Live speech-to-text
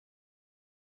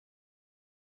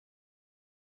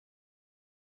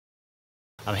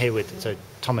I'm here with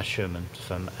Thomas Schuurmans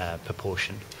from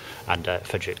Proportion and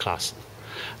Frederik Claasen.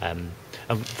 And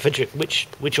Frederik,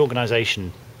 which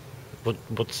organisation?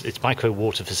 What's it's Micro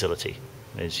Water Facility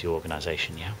is your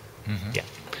organisation, yeah? Mm-hmm. Yeah.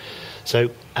 So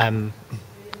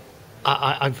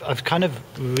I've kind of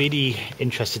really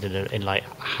interested in like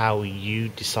how you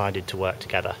decided to work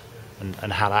together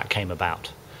and how that came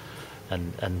about,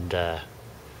 and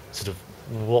sort of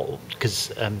what,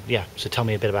 because so tell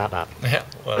me a bit about that. Yeah,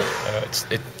 well,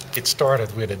 it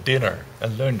started with a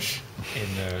lunch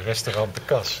in restaurant De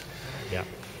Kas. Yeah.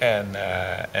 And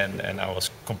I was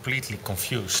completely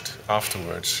confused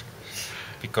afterwards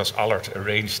because Allard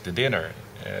arranged the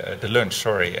lunch,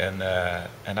 sorry, and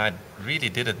I really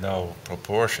didn't know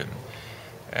Proportion.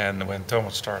 And when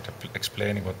Thomas started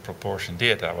explaining what Proportion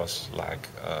did, I was like,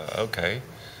 okay,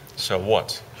 so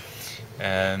what?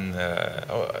 And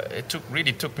it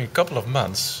really took me a couple of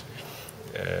months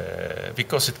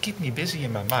because it kept me busy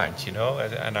in my mind, you know.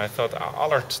 And I thought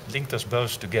Allard linked us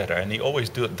both together, and he always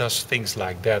does things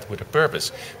like that with a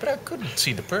purpose. But I couldn't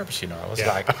see the purpose, you know. I was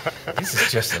like, this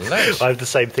is just a lunch. I have the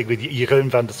same thing with Jeroen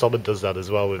van der Sommen does that as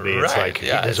well with me. It's like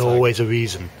there's always a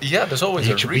reason. Yeah, there's always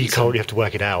a reason. You can't, you have to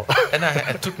work it out. And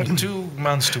it took me 2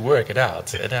 months to work it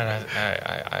out. And then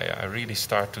I really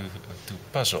start to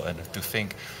puzzle and to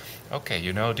think, okay,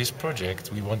 you know, this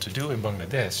project we want to do in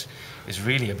Bangladesh is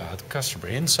really about customer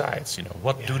insights. You know,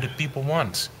 what do the people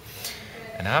want?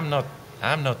 And I'm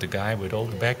not the guy with all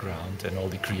the background and all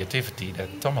the creativity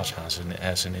that Thomas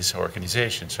has in his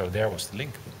organization. So there was the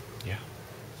link. Yeah.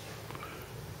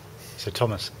 So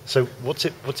Thomas, what's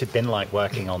it been like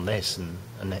working on this, and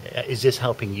is this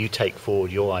helping you take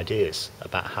forward your ideas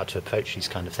about how to approach these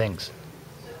kind of things?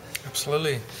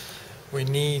 Absolutely. We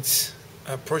need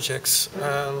projects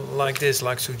like this,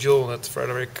 like Sujol, that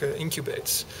Frederik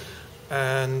incubates.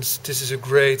 And this is a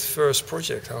great first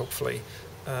project, hopefully,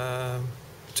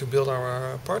 to build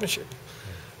our partnership.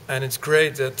 And it's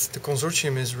great that the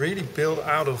consortium is really built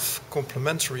out of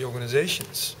complementary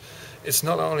organizations. It's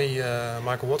not only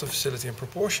Micro Water Facility and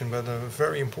Proportion, but a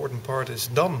very important part is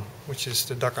DAM, which is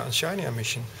the Dhaka and China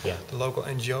mission, the local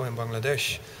NGO in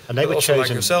Bangladesh. And they were also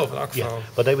chosen, like yourself, Akvo. Yeah,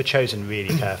 but they were chosen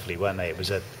really carefully, weren't they? It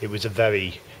was a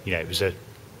very, it was a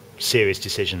serious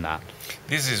decision that.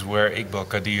 This is where Iqbal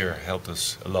Kadir helped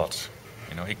us a lot.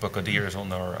 You know, Iqbal Kadir is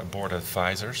on our board of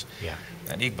advisors. Yeah.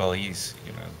 And Iqbal, he's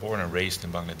born and raised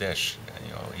in Bangladesh.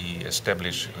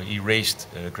 He raised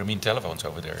Grameen telephones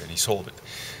over there, and he sold it.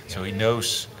 So he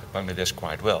knows Bangladesh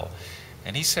quite well.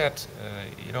 And he said,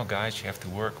 guys, you have to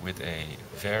work with a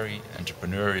very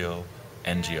entrepreneurial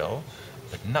NGO,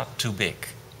 but not too big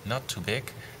and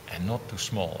not too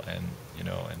small. And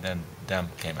and then DAM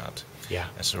came out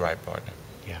as the right partner.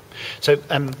 Yeah. So,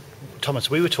 Thomas,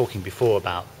 we were talking before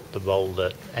about the role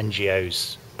that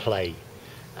NGOs play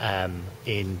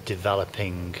in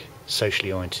developing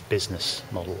socially oriented business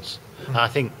models. Mm-hmm. And I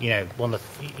think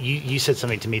you said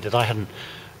something to me that I hadn't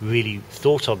really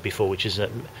thought of before, which is that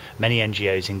many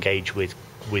NGOs engage with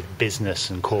business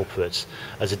and corporates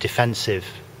as a defensive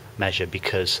measure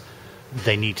because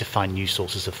they need to find new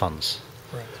sources of funds.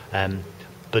 Right.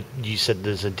 But you said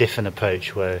there's a different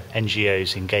approach where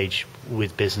NGOs engage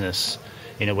with business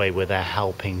in a way where they're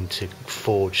helping to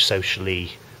forge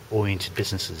socially oriented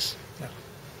businesses.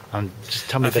 Yeah. Just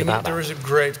tell me a bit about that. I think there is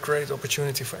a great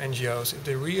opportunity for NGOs if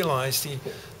they realize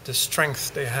the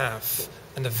strength they have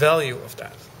and the value of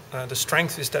that. The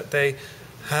strength is that they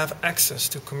have access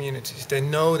to communities. They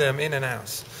know them in and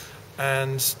out.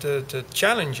 And the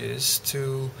challenge is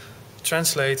to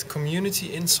translate community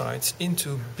insights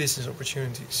into business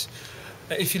opportunities.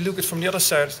 If you look at it from the other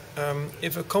side,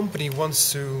 if a company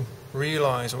wants to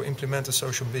realize or implement a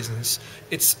social business,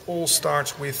 it all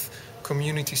starts with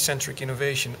community-centric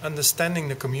innovation, understanding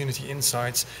the community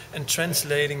insights and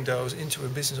translating those into a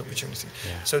business opportunity.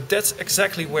 Yeah. So that's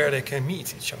exactly where they can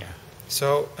meet each other. Yeah.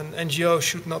 So an NGO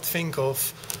should not think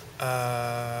of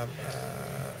a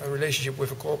relationship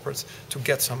with a corporate to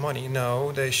get some money.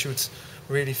 No, they should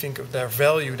really think of their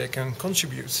value they can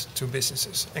contribute to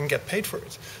businesses and get paid for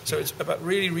it. So it's about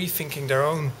really rethinking their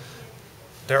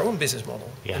own business model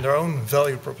and their own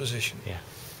value proposition. Yeah.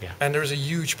 Yeah. And there's a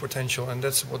huge potential, and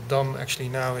that's what DAM actually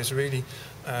now is really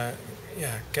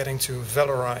getting to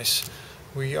valorize.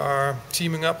 We are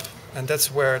teaming up, and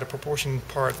that's where the Proportion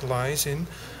part lies in.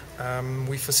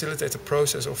 We facilitate the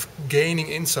process of gaining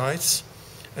insights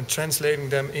and translating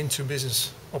them into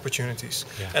business opportunities.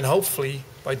 Yeah. And hopefully,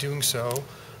 by doing so,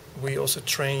 we also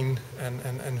train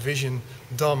and vision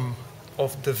DAM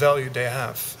of the value they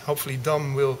have. Hopefully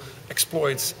DAM will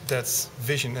exploit that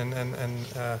vision and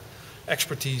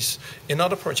expertise in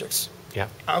other projects Yeah.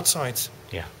 outside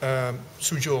Yeah.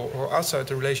 Sujol or outside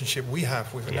the relationship we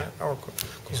have within Yeah. our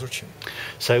consortium.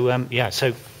 So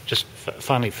so just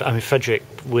finally, I mean, Frederik,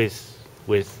 with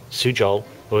Sujol,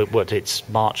 it's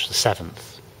March the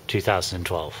 7th,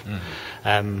 2012.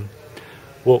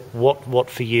 What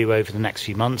for you over the next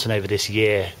few months and over this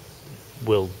year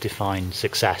will define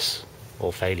success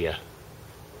or failure?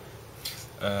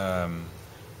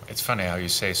 It's funny how you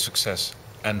say success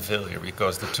and failure,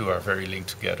 because the two are very linked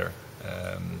together.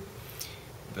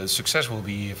 The success will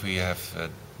be if we have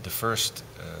the first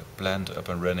plant up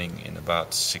and running in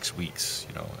about 6 weeks.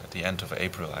 At the end of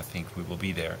April, I think we will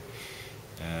be there.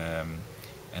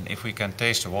 And if we can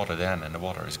taste the water then, and the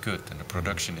water is good, and the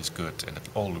production is good, and it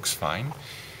all looks fine,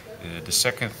 the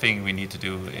second thing we need to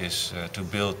do is to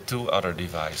build 2 other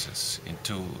devices in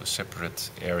 2 separate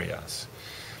areas.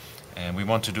 And we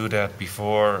want to do that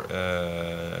before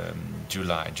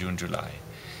June, July.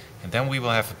 And then we will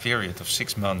have a period of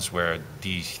 6 months where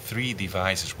these 3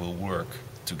 devices will work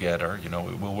together. It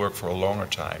will work for a longer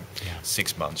time,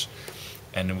 6 months.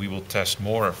 And we will test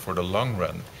more for the long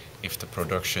run if the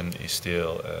production is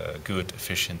still good,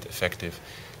 efficient, effective,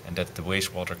 and that the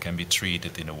wastewater can be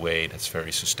treated in a way that's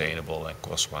very sustainable and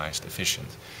cost-wise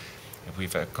efficient. If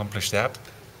we've accomplished that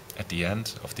at the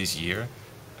end of this year,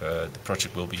 the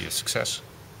project will be a success.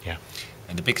 Yeah.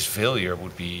 And the biggest failure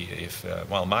would be if,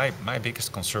 my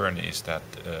biggest concern is that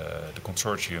the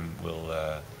consortium will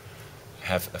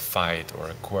have a fight or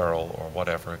a quarrel or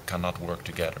whatever, cannot work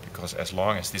together. Because as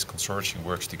long as this consortium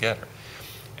works together,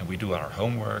 and we do our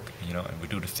homework, and we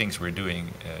do the things we're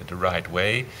doing the right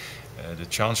way, the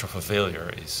chance of a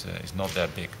failure is not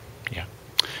that big. Yeah,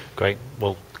 great.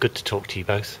 Well, good to talk to you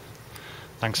both.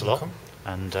 Thanks a lot, Welcome.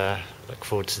 and look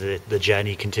forward to the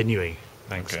journey continuing.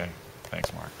 Thanks. Okay,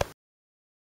 thanks, Mark.